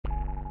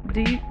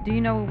Do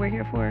you know what we're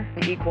here for?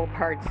 Equal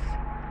parts.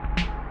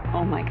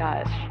 Oh my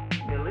gosh.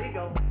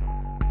 Illegal.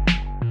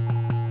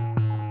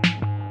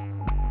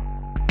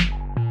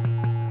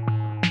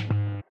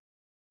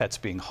 Pets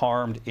being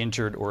harmed,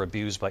 injured, or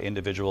abused by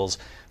individuals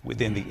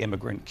within the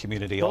immigrant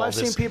community. Well, I've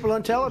seen people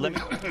on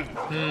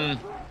television.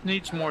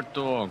 Needs more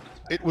dog.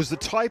 It was the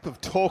type of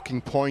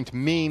talking point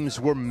memes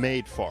were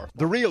made for.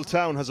 The real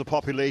town has a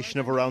population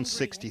of around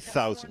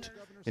 60,000.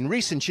 In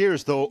recent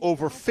years, though,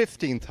 over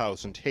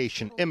 15,000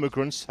 Haitian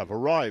immigrants have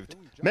arrived.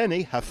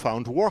 Many have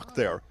found work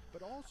there.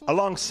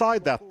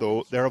 Alongside that,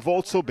 though, there have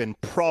also been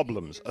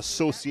problems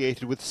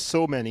associated with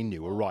so many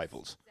new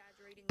arrivals.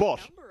 But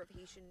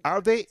are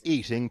they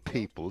eating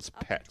people's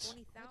pets?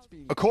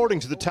 According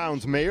to the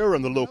town's mayor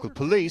and the local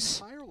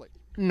police,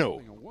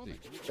 no.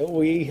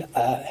 We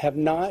have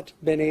not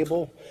been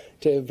able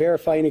to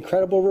verify any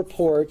credible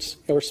reports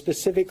or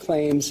specific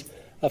claims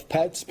of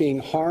pets being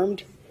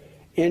harmed,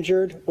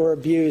 injured, or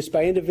abused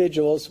by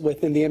individuals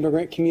within the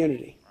immigrant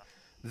community.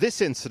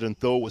 This incident,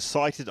 though, was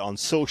cited on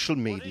social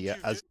media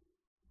as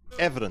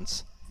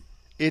evidence.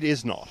 It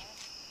is not.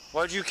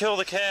 Why'd you kill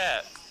the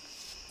cat?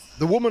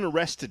 The woman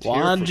arrested here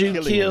for killing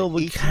an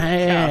eaten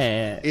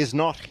cat is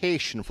not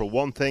Haitian, for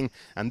one thing,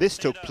 and this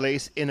took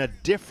place in a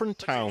different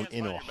town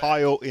in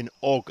Ohio in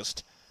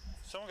August.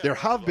 There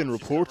have been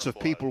reports of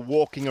people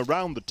walking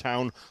around the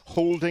town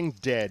holding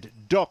dead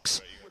ducks,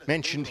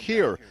 mentioned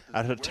here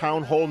at a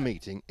town hall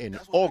meeting in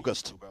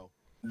August.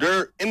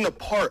 They're in the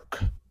park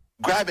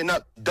grabbing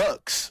up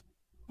ducks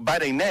by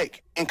their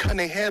neck and cutting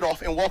their head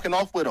off and walking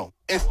off with them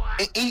and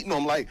eating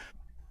them like.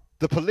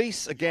 The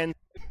police again.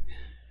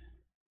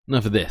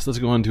 Enough of this. Let's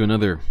go on to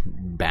another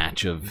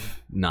batch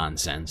of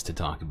nonsense to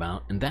talk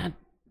about, and that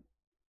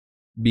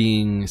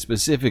being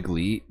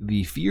specifically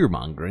the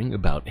fear-mongering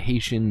about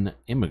Haitian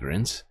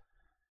immigrants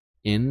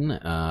in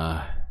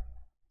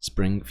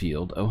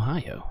Springfield,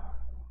 Ohio.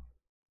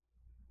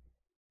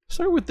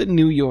 Start with the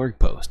New York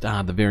Post.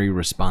 The very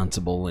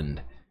responsible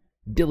and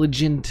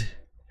diligent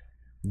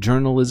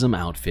journalism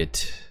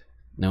outfit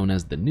known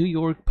as the New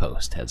York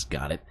Post has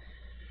got it.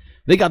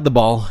 They got the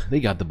ball.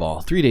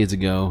 3 days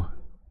ago.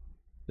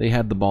 They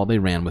had the ball, they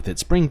ran with it.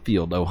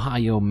 Springfield,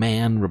 Ohio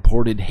man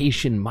reported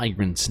Haitian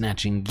migrant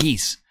snatching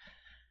geese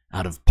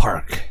out of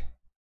park.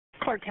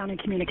 Clark County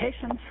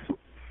Communications.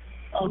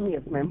 Oh,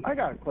 yes, ma'am. I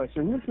got a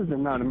question. This is a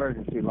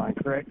non-emergency line,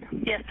 correct?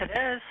 Yes, it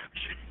is.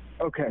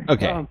 Okay.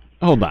 Okay,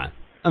 hold on.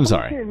 I'm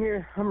sorry. I'm sitting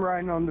here, I'm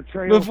riding on the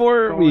trail.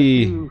 Before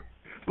we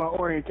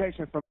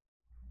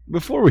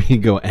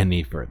go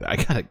any further, I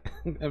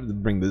have to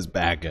bring this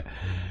back.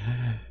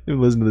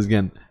 Listen to this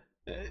again.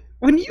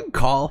 When you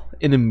call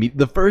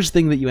the first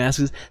thing that you ask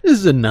is, this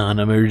is a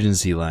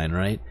non-emergency line,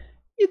 right?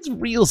 It's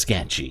real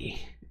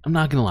sketchy. I'm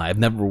not gonna lie. I've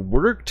never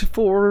worked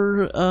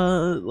for,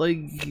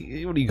 like,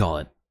 what do you call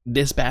it?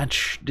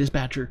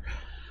 Dispatcher.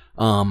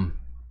 But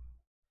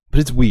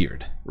it's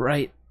weird,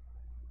 right?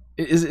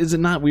 Is it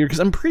not weird? Because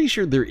I'm pretty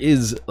sure there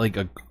is,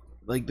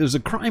 there's a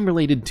crime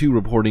related to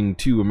reporting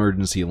to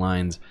emergency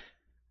lines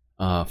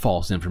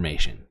false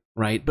information.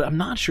 Right, but I'm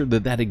not sure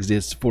that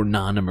exists for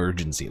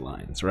non-emergency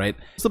lines, right?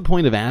 What's the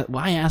point of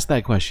why ask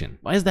that question?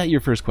 Why is that your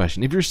first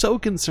question? If you're so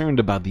concerned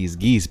about these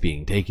geese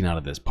being taken out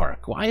of this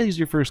park, why is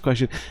your first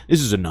question,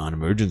 this is a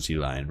non-emergency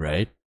line,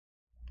 right?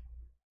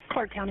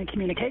 Clark County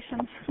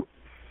Communications.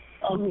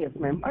 Oh, yes,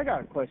 ma'am. I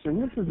got a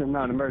question. This is a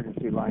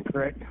non-emergency line,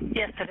 correct?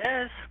 Yes, it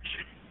is.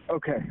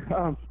 Okay.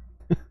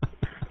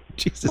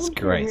 Jesus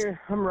Christ. Here,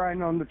 I'm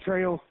riding on the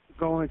trail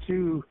going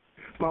to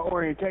my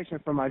orientation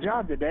for my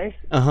job today.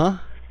 Uh-huh.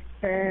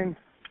 And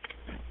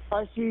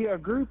I see a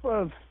group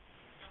of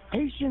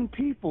Haitian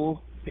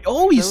people.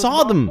 Oh, he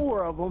saw them.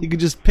 4 of them. You could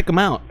just pick them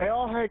out. They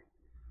all had.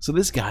 So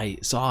this guy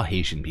saw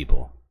Haitian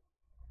people.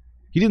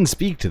 He didn't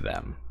speak to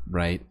them,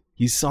 right?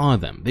 He saw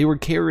them. They were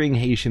carrying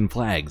Haitian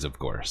flags, of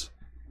course.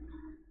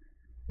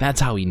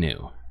 That's how he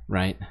knew,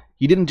 right?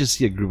 He didn't just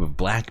see a group of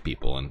black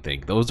people and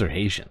think, those are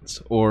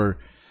Haitians. Or,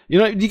 do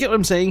you get what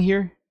I'm saying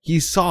here? He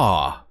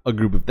saw a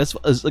group of... That's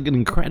like an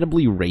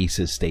incredibly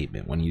racist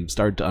statement when you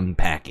start to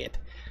unpack it.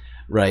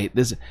 Right,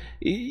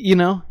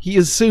 he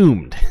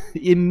assumed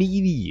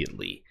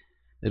immediately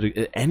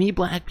that any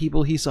black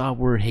people he saw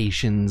were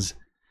Haitians.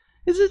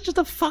 Is it just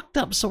a fucked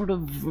up sort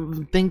of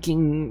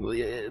thinking?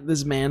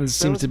 This man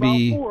seems to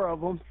be. 4 of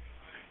them.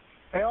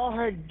 They all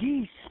had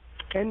geese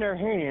in their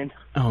hand.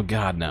 Oh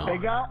God, no! They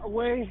got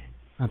away.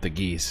 Not the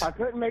geese. I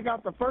couldn't make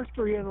out the first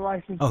 3 of the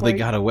license Oh, plate, they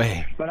got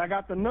away. But I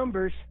got the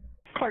numbers.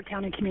 Clark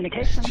County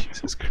Communications.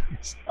 Jesus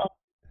Christ.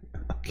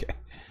 Okay.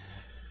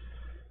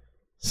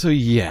 So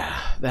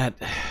yeah, that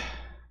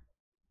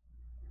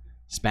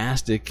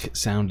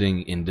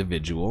spastic-sounding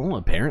individual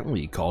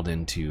apparently called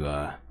into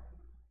a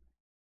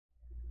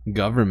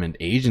government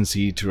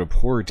agency to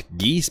report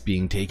geese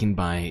being taken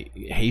by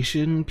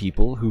Haitian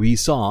people who he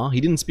saw.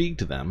 He didn't speak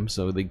to them,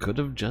 so they could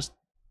have just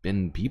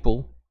been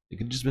people. They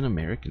could have just been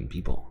American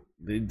people.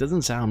 It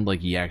doesn't sound like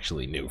he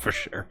actually knew for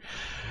sure.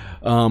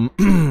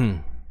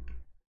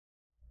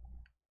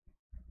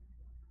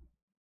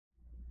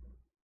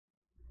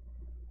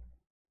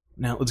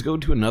 Now, let's go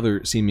to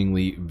another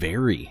seemingly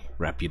very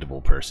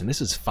reputable person.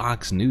 This is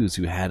Fox News,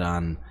 who had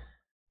on,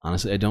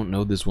 honestly, I don't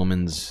know this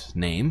woman's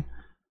name,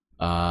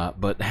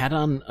 but had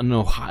on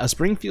a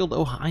Springfield,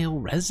 Ohio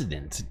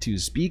resident to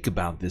speak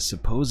about this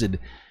supposed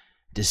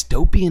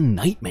dystopian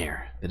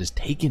nightmare that has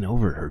taken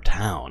over her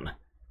town.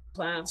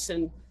 Class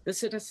and the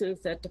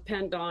citizens that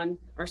depend on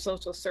our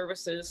social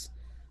services,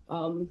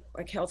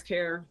 like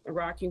healthcare, a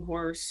rocking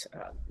horse,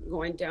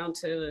 going down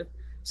to the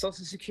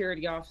Social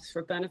Security office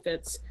for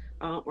benefits,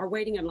 are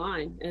waiting in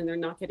line, and they're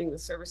not getting the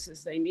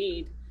services they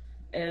need.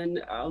 And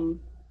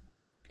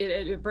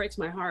it breaks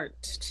my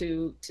heart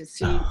to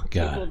see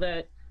people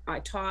that I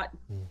taught,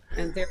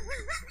 and they're...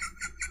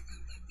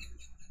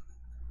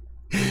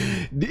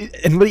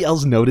 Anybody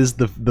else notice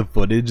the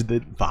footage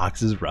that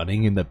Fox is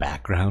running in the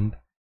background?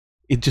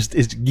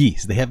 It's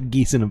geese. They have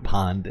geese in a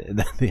pond, and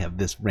then they have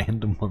this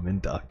random woman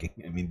talking.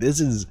 I mean,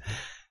 this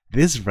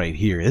right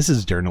here, this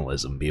is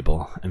journalism,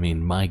 people. I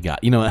mean, my God.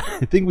 You know,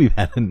 I think we've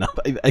had enough.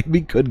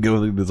 We could go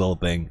through this whole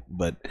thing,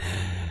 but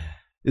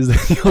is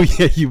that, oh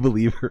yeah, you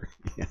believe her?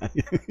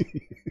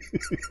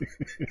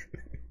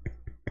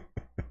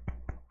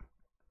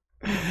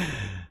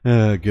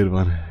 Yeah. Good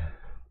one.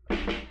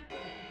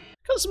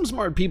 Got some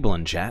smart people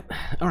in chat.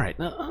 All right,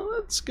 now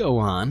let's go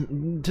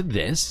on to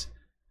this.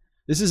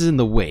 This is in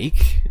the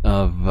wake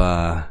of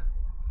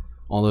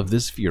all of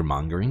this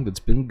fear-mongering that's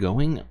been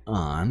going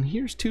on.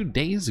 Here's 2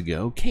 days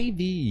ago,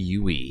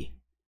 KVUE.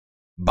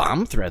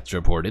 Bomb threats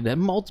reported at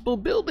multiple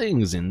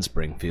buildings in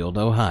Springfield,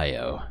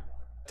 Ohio.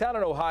 Town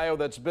in Ohio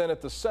that's been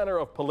at the center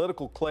of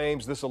political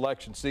claims this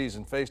election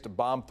season faced a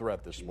bomb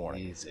threat this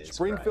morning.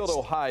 Springfield,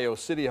 Ohio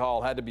City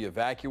Hall had to be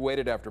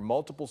evacuated after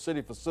multiple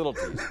city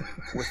facilities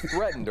were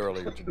threatened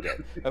earlier today.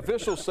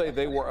 Officials say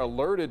they were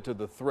alerted to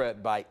the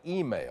threat by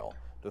email.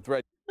 The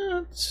threat...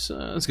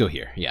 Let's go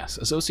here. Yes,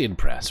 Associated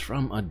Press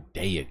from a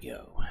day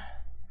ago.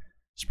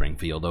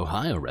 Springfield,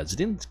 Ohio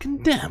residents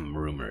condemn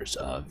rumors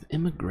of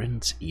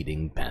immigrants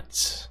eating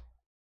pets.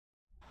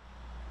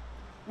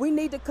 We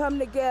need to come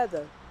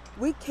together.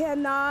 We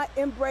cannot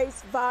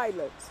embrace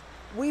violence.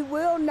 We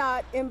will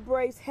not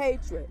embrace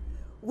hatred.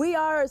 We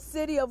are a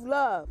city of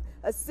love,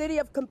 a city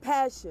of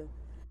compassion.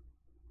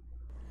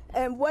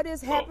 And what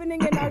is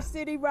happening in our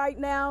city right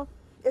now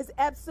is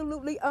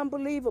absolutely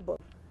unbelievable.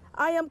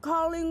 I am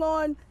calling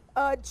on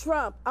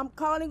Trump, I'm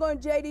calling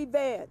on J.D.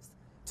 Vance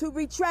to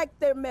retract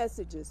their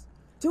messages,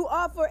 to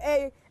offer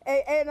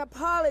an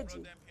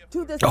apology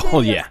to the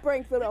city of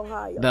Springfield,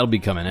 Ohio. That'll be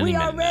coming any minute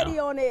now. We are already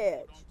on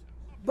edge.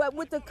 But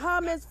with the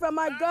comments from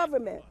our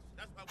government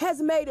has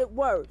made it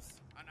worse.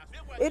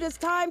 It is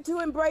time to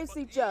embrace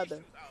each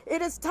other.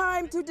 It is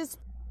time to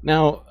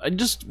Now, I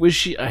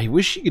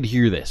wish you could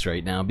hear this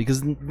right now,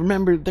 because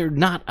remember, they're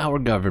not our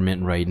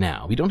government right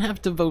now. We don't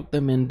have to vote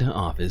them into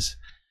office.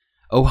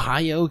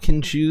 Ohio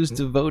can choose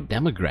to vote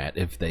Democrat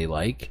if they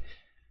like.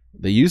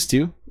 They used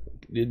to.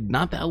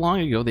 Not that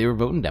long ago, they were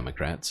voting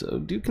Democrat, so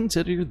do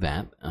consider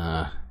that.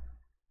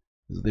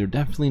 They're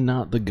definitely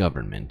not the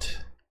government.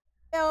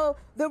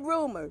 The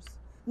rumors.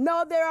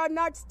 No, they are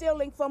not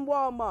stealing from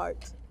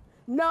Walmart.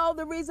 No,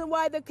 the reason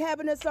why the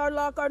cabinets are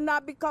locked are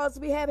not because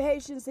we have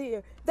Haitians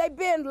here. They've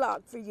been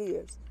locked for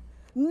years.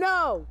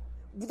 No,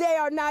 they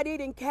are not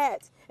eating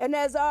cats. And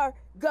as our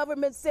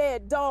government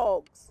said,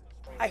 dogs.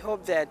 I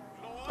hope that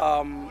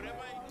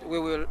we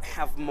will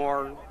have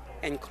more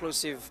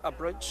inclusive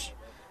approach,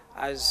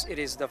 as it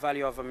is the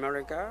value of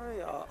America,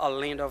 a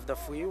land of the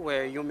free,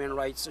 where human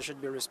rights should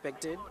be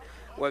respected,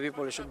 where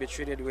people should be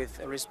treated with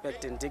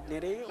respect and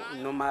dignity,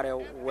 no matter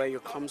where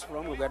you come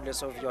from,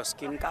 regardless of your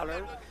skin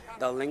color,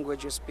 the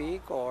language you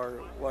speak,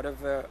 or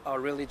whatever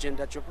religion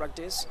that you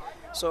practice.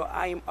 So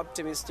I am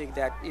optimistic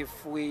that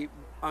if we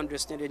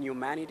understand in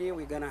humanity,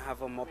 we're going to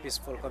have a more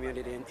peaceful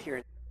community in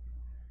here.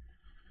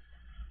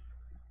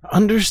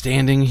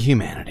 Understanding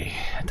humanity.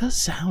 It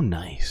does sound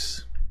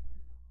nice.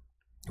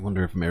 I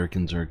wonder if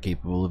Americans are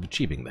capable of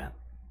achieving that.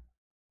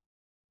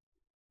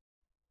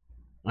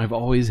 I've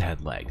always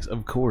had legs.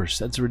 Of course,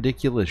 that's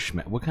ridiculous.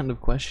 What kind of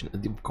question?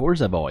 Of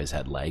course I've always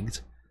had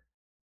legs.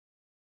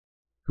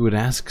 Who would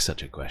ask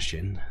such a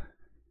question?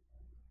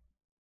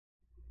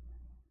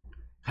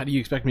 How do you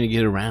expect me to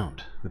get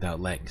around without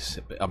legs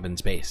up in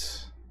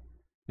space?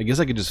 I guess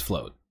I could just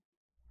float.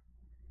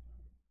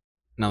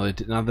 Now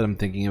that I'm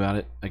thinking about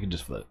it, I could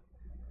just float.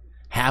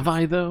 Have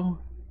I, though?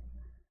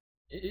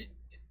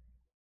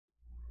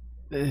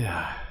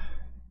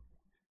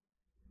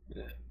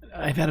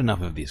 I've had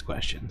enough of these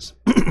questions.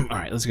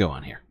 Alright, let's go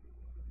on here.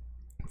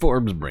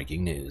 Forbes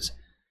breaking news.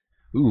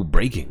 Ooh,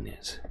 breaking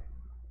news.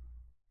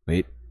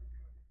 Wait.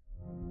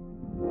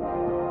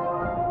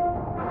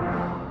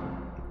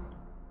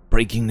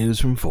 Breaking news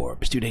from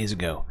Forbes 2 days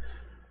ago.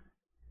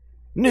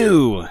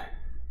 New!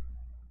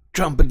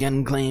 Trump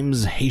again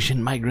claims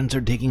Haitian migrants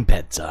are taking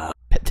pets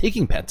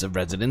of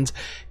residents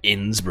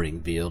in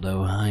Springfield,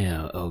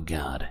 Ohio. Oh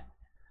God.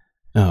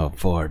 Oh,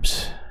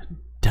 Forbes.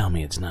 Tell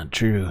me it's not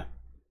true.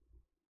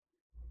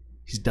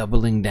 He's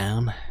doubling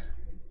down.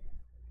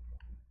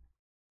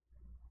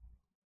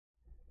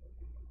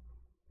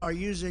 are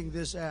using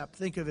this app,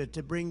 think of it,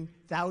 to bring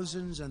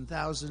thousands and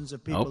thousands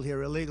of people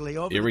here illegally.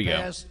 Over Here we the go.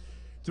 past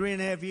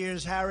 3.5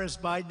 years,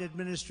 Harris-Biden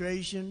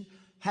administration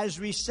has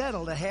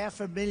resettled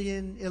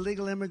 500,000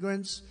 illegal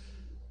immigrants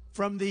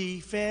from the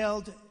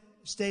failed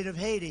state of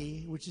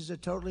Haiti, which is a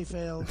totally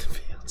failed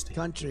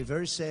country,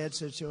 very sad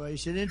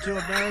situation, into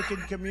American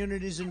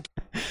communities. And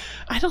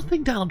I don't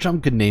think Donald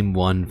Trump could name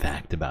one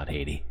fact about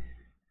Haiti.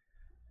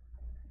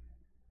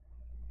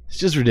 It's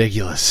just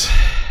ridiculous.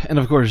 And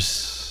of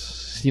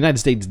course, the United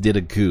States did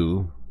a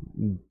coup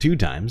 2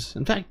 times.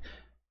 In fact,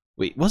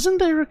 wait, wasn't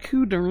there a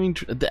coup during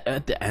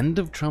at the end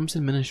of Trump's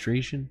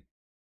administration?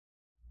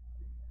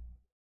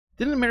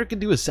 Didn't America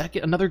do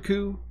another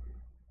coup?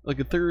 Like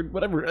a third,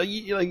 whatever. Like,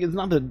 it's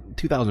not the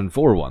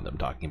 2004 one that I'm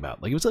talking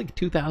about. Like, it was like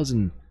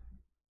 2000.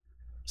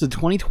 Was it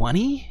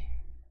 2020?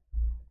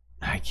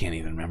 I can't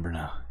even remember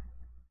now.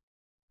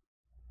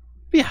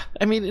 But yeah,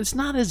 I mean, it's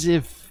not as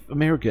if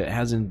America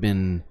hasn't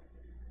been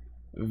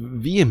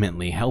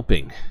vehemently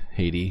helping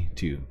Haiti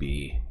to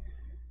be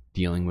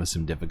dealing with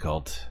some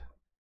difficult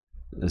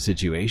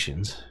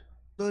situations.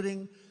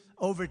 Including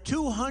over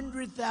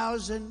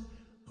 200,000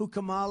 who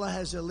Kamala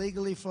has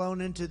illegally flown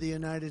into the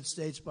United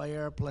States by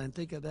airplane.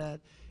 Think of that.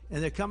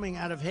 And they're coming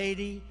out of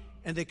Haiti,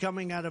 and they're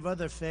coming out of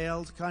other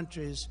failed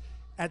countries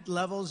at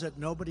levels that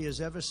nobody has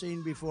ever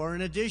seen before.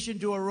 In addition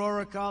to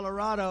Aurora,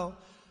 Colorado,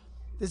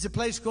 there's a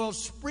place called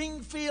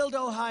Springfield,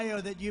 Ohio,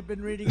 that you've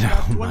been reading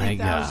about.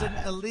 20,000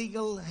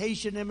 illegal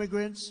Haitian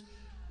immigrants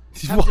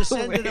have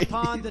descended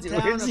upon the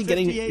town. Where's he of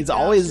getting? 58,000 He's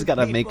always got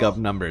to make people, up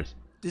numbers.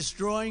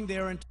 destroying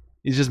their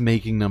He's just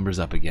making numbers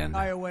up again.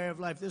 entire way of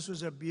life. This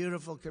was a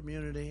beautiful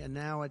community, and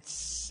now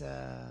it's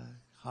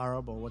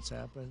horrible what's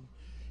happened.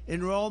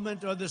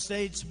 Enrollment of the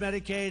state's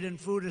Medicaid and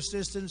food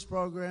assistance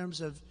programs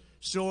have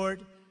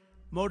soared.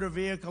 Motor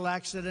vehicle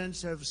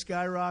accidents have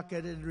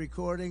skyrocketed.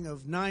 Recording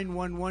of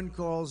 911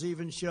 calls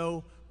even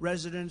show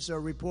residents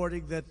are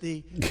reporting that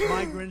the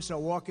migrants are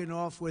walking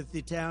off with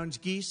the town's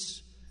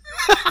geese.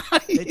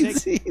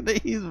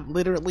 He's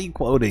literally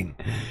quoting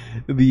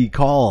the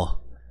call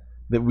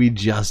that we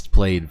just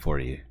played for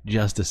you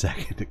just a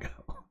second ago.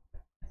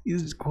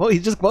 He's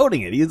just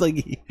quoting it. He's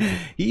like,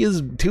 he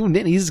is tuned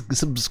in. He's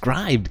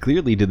subscribed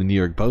clearly to the New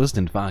York Post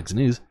and Fox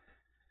News,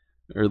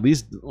 or at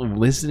least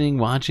listening,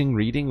 watching,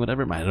 reading,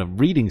 whatever.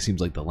 Reading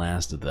seems like the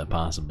last of the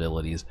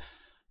possibilities,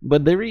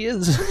 but there he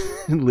is,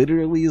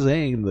 literally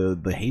saying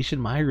the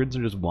Haitian migrants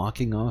are just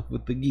walking off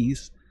with the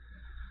geese.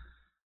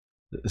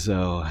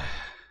 So,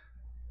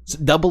 it's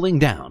doubling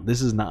down.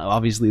 This is not,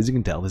 obviously, as you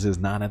can tell, this is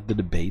not at the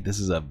debate. This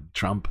is a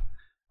Trump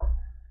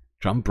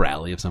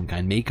rally of some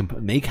kind.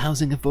 Make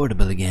housing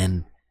affordable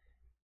again.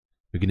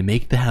 We're gonna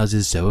make the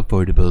houses so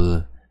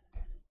affordable.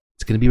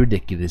 It's gonna be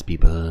ridiculous,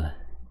 people.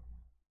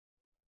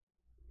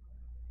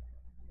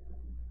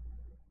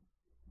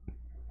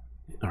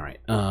 All right.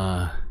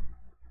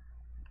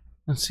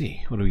 Let's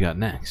see. What do we got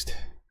next?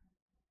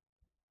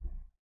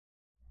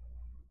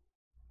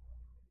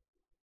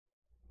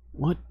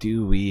 What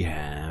do we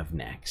have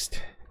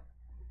next?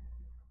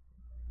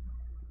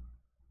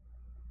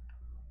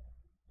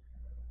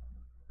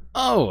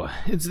 Oh,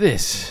 it's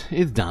this.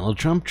 It's Donald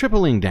Trump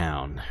tripling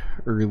down.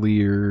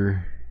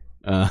 Earlier,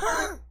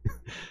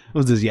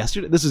 was this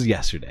yesterday? This is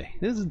yesterday.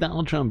 This is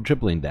Donald Trump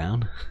tripling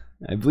down.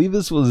 I believe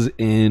this was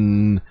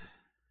in...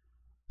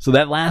 So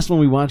that last one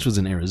we watched was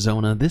in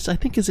Arizona. This, I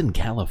think, is in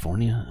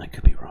California. I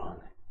could be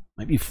wrong.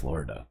 Might be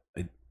Florida.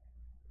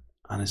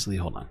 Honestly,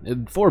 hold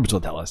on. Forbes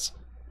will tell us.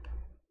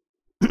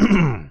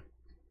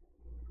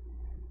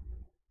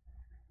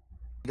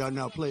 Don't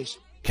know, please.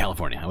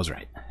 California, I was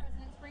right.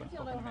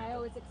 Springfield,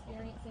 Ohio is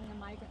experiencing a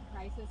migrant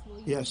crisis. Will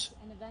you Yes. use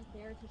an event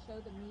there to show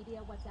the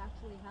media what's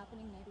actually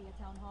happening, maybe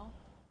a town hall?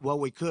 Well,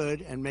 we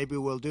could, and maybe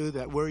we'll do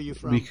that. Where are you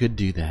from? We could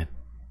do that.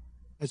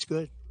 That's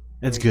good.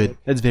 That's Very good.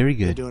 That's very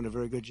good. You're doing a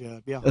very good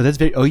job. Yeah. Oh, that's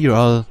very. Oh, you're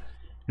all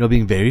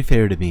being very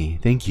fair to me.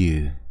 Thank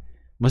you.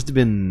 Must have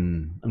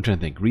been. I'm trying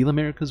to think. Real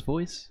America's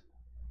Voice,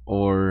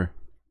 or I'm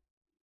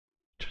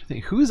trying to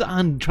think. Who's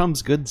on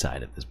Trump's good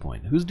side at this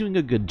point? Who's doing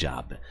a good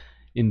job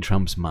in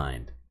Trump's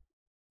mind?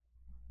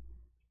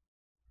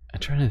 I'm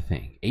trying to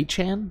think.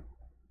 8chan?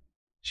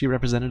 She a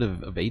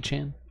representative of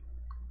 8chan?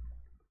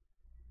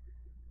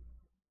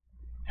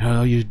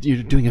 Oh,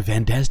 you're doing a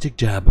fantastic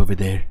job over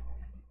there.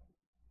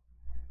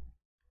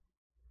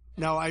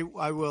 No,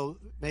 I will.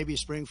 Maybe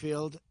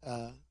Springfield,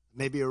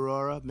 maybe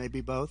Aurora,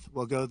 maybe both.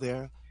 We'll go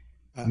there.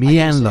 Me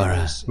and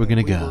Laura, we're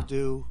gonna go. We'll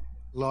do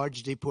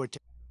large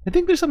deportation. I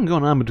think there's something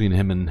going on between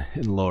him and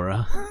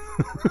Laura.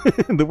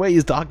 The way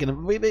he's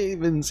talking, they've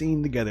been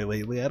seen together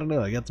lately. I don't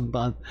know. I got some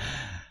thoughts.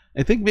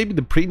 I think maybe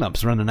the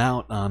prenup's running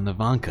out on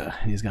Ivanka.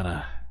 He's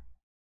gotta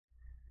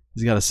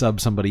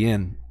sub somebody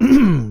in.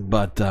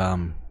 But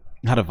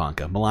not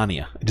Ivanka,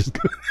 Melania.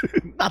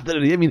 Not that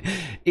I mean,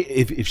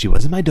 if she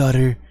wasn't my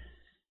daughter,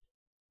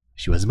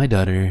 she would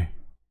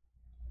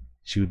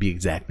be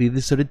exactly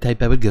the sort of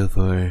type I would go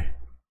for.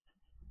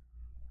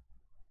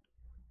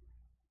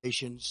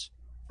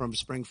 From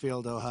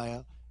Springfield,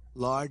 Ohio,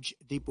 large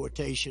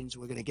deportations.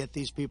 We're going to get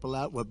these people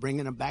out. We're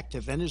bringing them back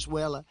to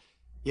Venezuela.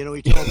 You know,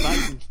 he told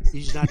Biden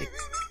he's not...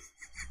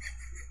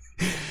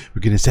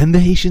 We're going to send the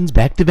Haitians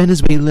back to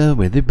Venezuela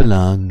where they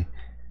belong.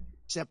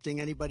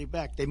 accepting anybody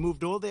back. They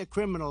moved all their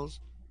criminals,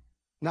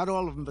 not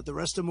all of them, but the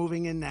rest are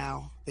moving in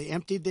now. They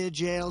emptied their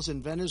jails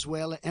in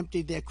Venezuela,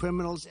 emptied their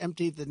criminals,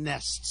 emptied the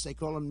nests. They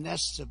call them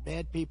nests of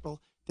bad people.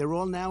 They're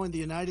all now in the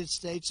United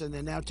States, and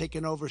they're now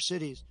taking over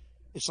cities.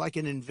 It's like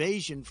an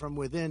invasion from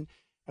within.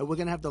 And we're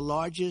going to have the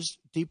largest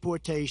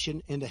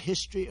deportation in the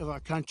history of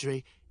our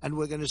country, and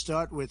we're going to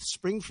start with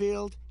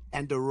Springfield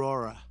and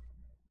Aurora.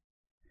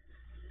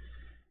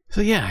 So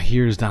yeah,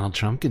 here's Donald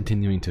Trump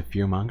continuing to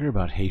fearmonger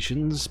about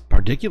Haitians,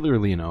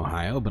 particularly in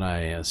Ohio, but I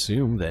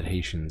assume that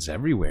Haitians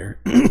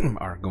everywhere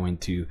are going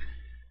to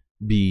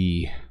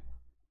be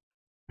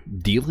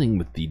dealing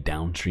with the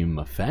downstream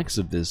effects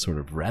of this sort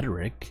of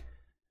rhetoric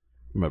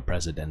from a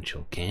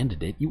presidential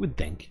candidate. You would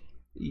think.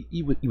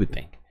 You would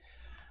think.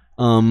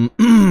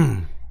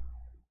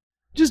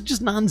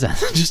 Just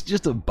nonsense.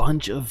 Just a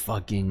bunch of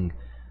fucking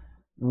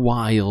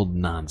wild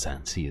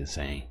nonsense, he is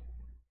saying.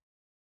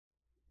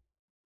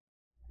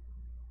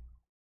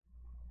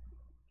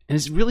 And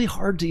it's really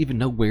hard to even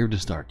know where to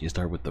start. Do you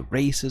start with the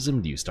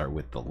racism? Do you start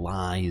with the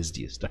lies?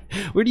 Do you start...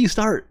 Where do you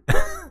start?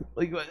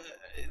 Like,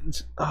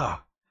 it's...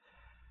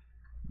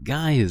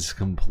 Guy has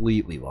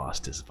completely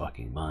lost his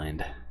fucking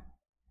mind.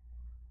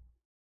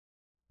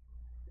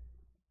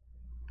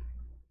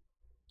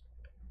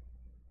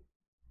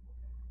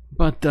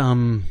 But,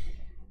 you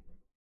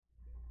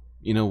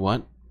know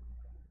what?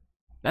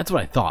 That's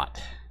what I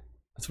thought.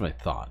 That's what I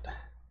thought.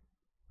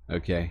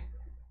 Okay?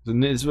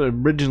 It's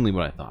originally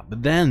what I thought.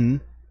 But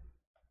then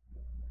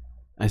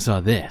I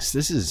saw this.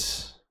 This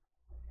is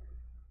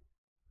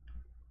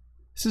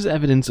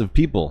evidence of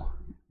people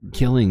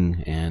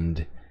killing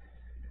and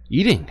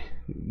eating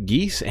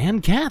geese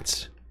and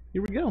cats.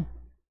 Here we go.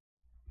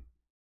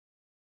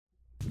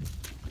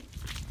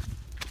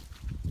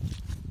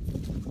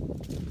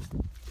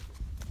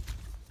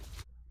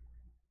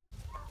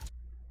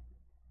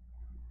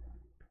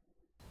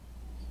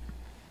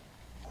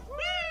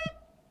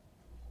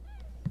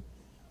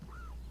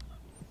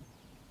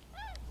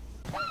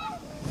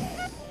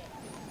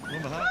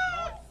 One behind.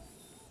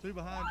 Two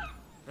behind.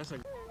 That's a...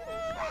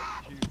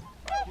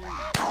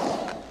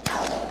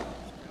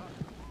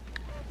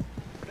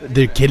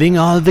 They're killing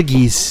all the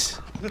geese.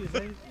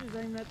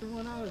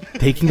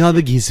 Taking all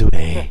the geese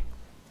away.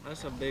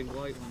 That's a big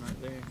white one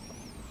right there.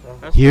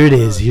 That's Here it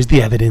is. Here's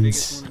the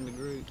evidence.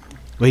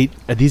 Wait,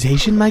 are these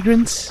Haitian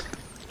migrants?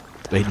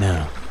 Wait,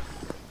 no.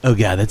 Oh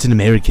god, that's an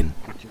American.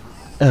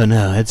 Oh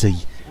no, that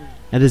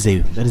is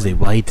a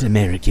white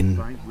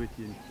American.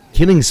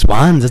 Killing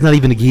swans. That's not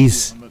even a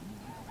geese.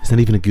 It's not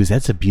even a goose.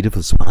 That's a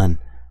beautiful swan.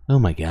 Oh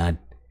my god.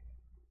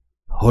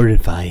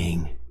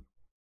 Horrifying.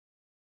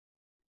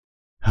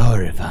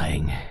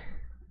 Horrifying.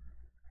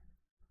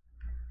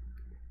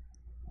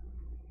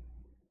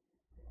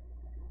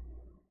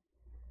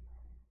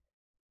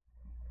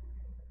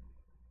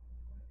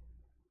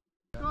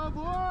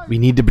 We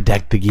need to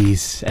protect the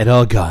geese at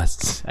all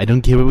costs. I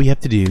don't care what we have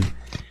to do.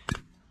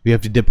 We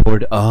have to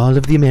deport all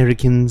of the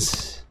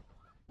Americans.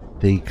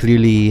 They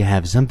clearly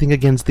have something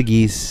against the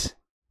geese.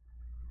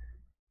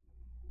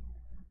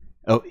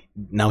 Oh,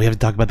 now we have to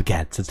talk about the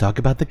cats. Let's talk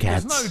about the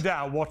cats. There's no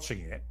doubt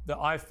watching it that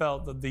I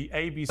felt that the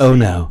ABC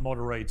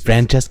moderators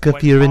Francesca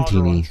went harder on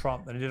Fiorentini,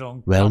 Trump than it did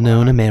on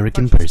well-known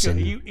American person,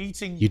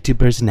 YouTube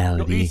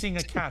personality. You're eating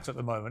a cat at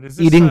the moment. Is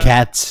this, eating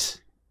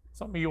cats.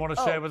 Something you want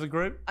to share with the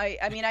group?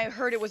 I mean, I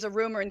heard it was a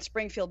rumor in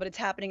Springfield, but it's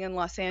happening in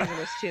Los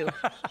Angeles too.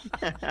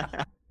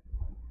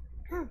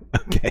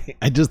 Okay,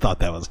 I just thought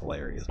that was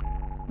hilarious.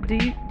 Do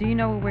you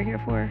know what we're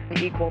here for?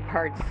 Equal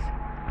parts.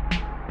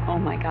 Oh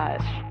my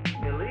gosh.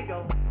 Illegal.